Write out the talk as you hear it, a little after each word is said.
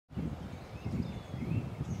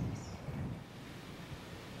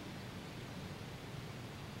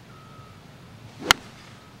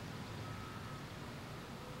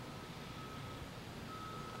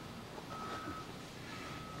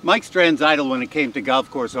Mike Strand's idol when it came to golf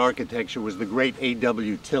course architecture was the great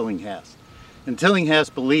A.W. Tillinghast. And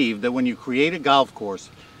Tillinghast believed that when you create a golf course,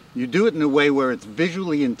 you do it in a way where it's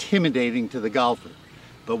visually intimidating to the golfer.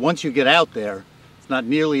 But once you get out there, it's not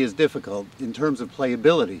nearly as difficult in terms of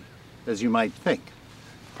playability as you might think.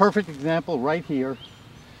 Perfect example right here,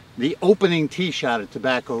 the opening tee shot at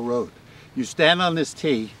Tobacco Road. You stand on this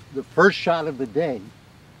tee, the first shot of the day,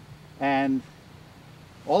 and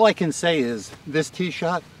all I can say is this tee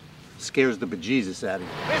shot scares the bejesus out of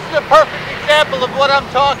you. This is a perfect example of what I'm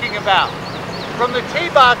talking about. From the tee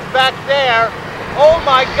box back there, oh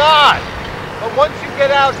my God! But once you get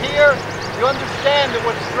out here, you understand that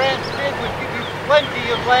what Strantz did was give you plenty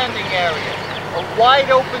of landing area. A wide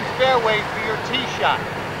open fairway for your tee shot.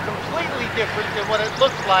 Completely different than what it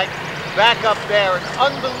looks like back up there. An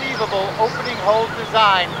unbelievable opening hole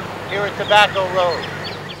design here at Tobacco Road.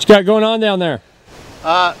 What you got going on down there?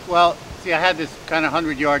 Well, see, I had this kind of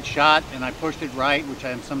 100-yard shot and I pushed it right, which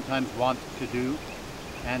I sometimes want to do.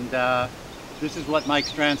 And this is what Mike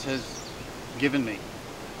Strantz has given me.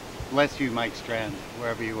 Bless you, Mike Strantz,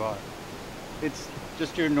 wherever you are. It's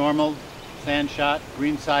just your normal sand shot,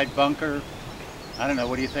 greenside bunker. I don't know,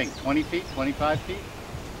 what do you think? 20 feet, 25 feet?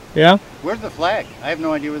 Yeah? Where's the flag? I have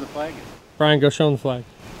no idea where the flag is. Brian, go show him the flag.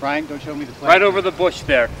 Brian, go show me the flag. Right over the bush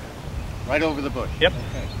there. Right over the bush? Yep.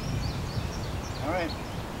 Okay. All right.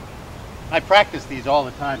 I practice these all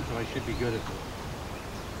the time, so I should be good at this.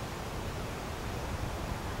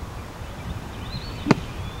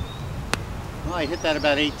 Well, I hit that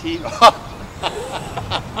about 18. It's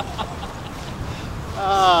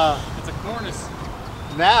a cornice.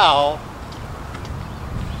 Now,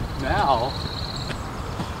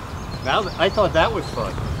 I thought that was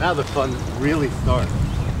fun. Now the fun really starts.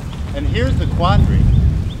 And here's the quandary.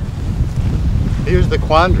 Here's the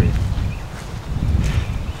quandary.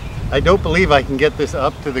 I don't believe I can get this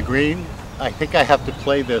up to the green. I think I have to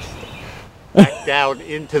play this back down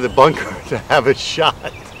into the bunker to have a shot.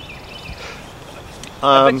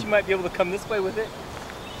 I bet you might be able to come this way with it.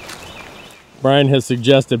 Brian has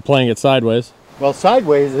suggested playing it sideways. Well,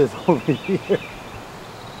 sideways is over here.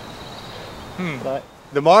 But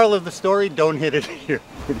the moral of the story, don't hit it here,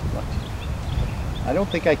 pretty much. I don't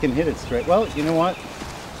think I can hit it straight. Well, you know what?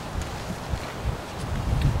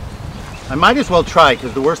 I might as well try,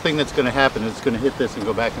 because the worst thing that's going to happen is it's going to hit this and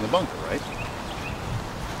go back in the bunker, right?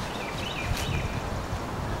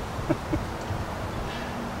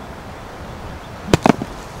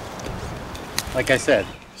 Like I said.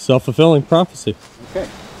 Self-fulfilling prophecy. Okay.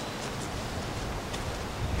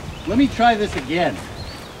 Let me try this again.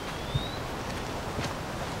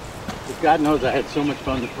 Because God knows I had so much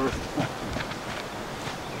fun the first time.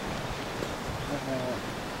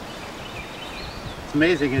 What's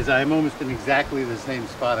amazing is I'm almost in exactly the same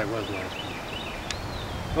spot I was last time.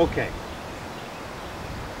 Okay.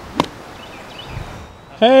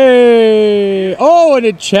 Hey! Oh, and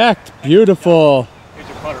it checked. Beautiful. Here's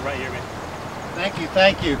your putter right here, man. Thank you,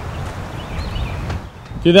 thank you.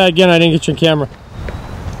 Do that again. I didn't get your camera.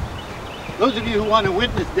 Those of you who want to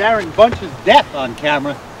witness Darren Bunch's death on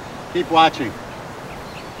camera, keep watching.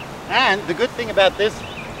 And the good thing about this,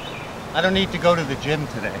 I don't need to go to the gym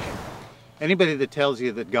today. Anybody that tells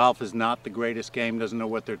you that golf is not the greatest game doesn't know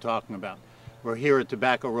what they're talking about. We're here at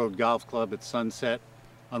Tobacco Road Golf Club at sunset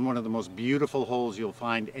on one of the most beautiful holes you'll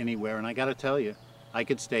find anywhere. And I gotta tell you, I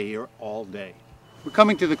could stay here all day. We're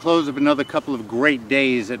coming to the close of another couple of great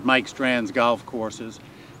days at Mike Strand's golf courses.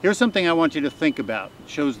 Here's something I want you to think about. It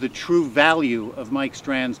shows the true value of Mike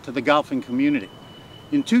Strand's to the golfing community.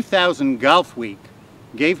 In 2000, Golf Week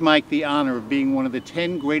gave Mike the honor of being one of the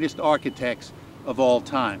 10 greatest architects of all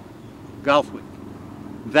time. Golf Week.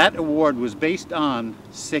 That award was based on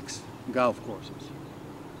 6 golf courses.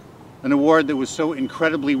 An award that was so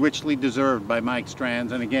incredibly richly deserved by Mike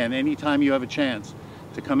Strand's. And again, anytime you have a chance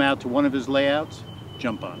to come out to one of his layouts,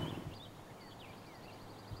 jump on it.